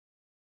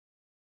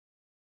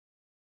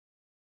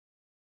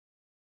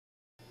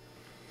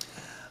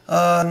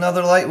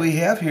Another light we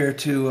have here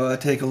to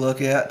take a look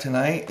at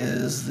tonight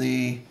is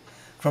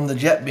from the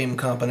JETBeam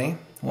company,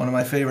 one of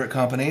my favorite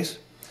companies.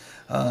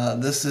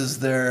 This is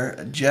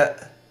their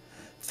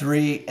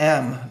JET-III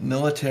M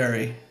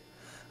military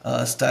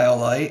style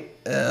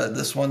light.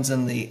 This one's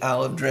in the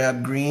olive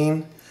drab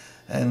green,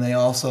 and they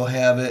also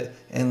have it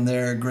in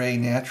their gray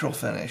natural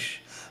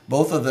finish.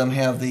 Both of them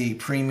have the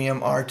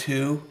premium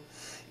R2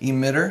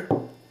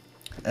 emitter,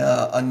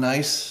 a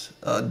nice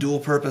dual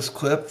purpose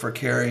clip for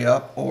carry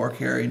up or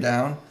carry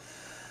down.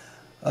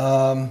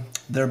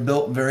 They're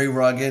built very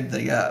rugged.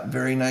 They got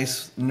very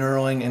nice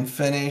knurling and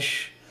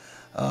finish.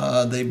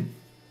 They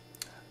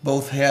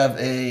both have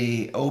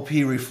a OP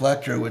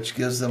reflector, which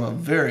gives them a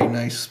very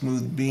nice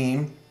smooth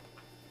beam.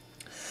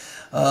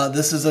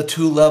 This is a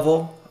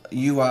 2-level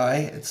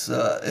UI. It's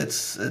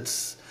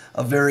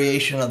a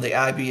variation of the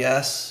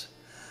IBS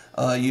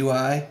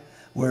UI,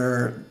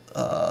 where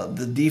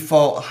the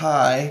default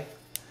high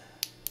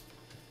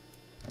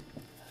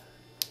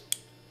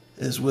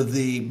is with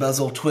the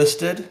bezel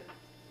twisted,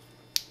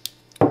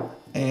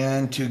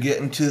 and to get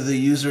into the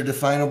user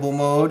definable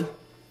mode,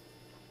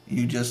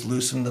 you just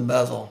loosen the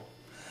bezel.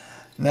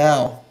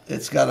 Now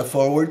it's got a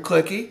forward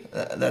clicky.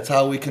 That's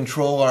how we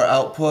control our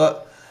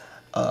output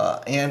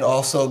and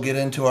also get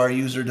into our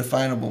user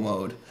definable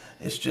mode.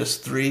 It's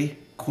just 3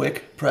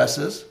 quick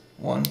presses,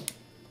 1, 2,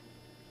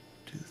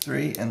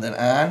 3, and then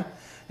on.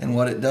 And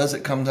what it does,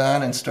 it comes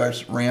on and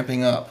starts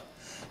ramping up.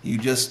 You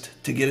just,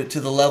 to get it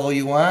to the level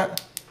you want,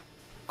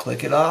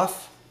 click it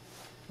off,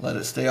 let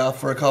it stay off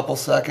for a couple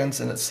seconds,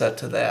 and it's set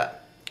to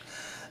that.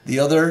 The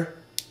other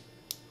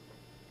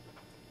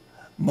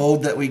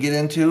mode that we get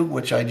into,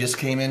 which I just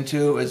came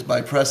into, is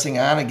by pressing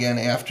on again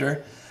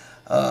after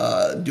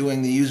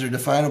doing the user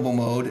definable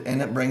mode,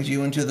 and it brings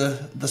you into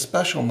the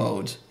special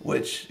modes,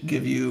 which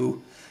give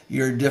you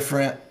your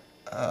different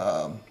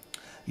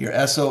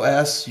your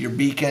SOS, your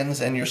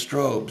beacons, and your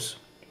strobes.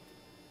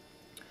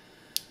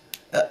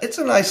 It's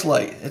a nice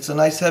light. It's a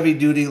nice heavy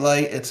duty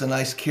light. It's a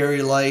nice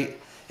carry light.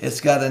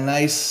 It's got a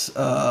nice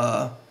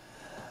far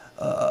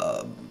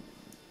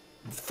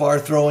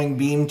throwing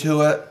beam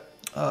to it.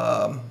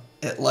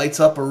 It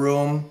lights up a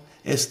room.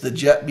 It's the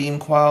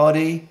JETBeam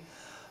quality.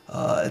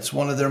 It's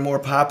one of their more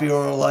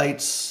popular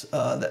lights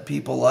that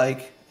people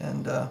like,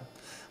 and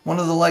one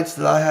of the lights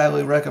that I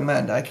highly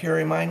recommend. I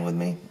carry mine with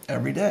me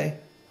every day.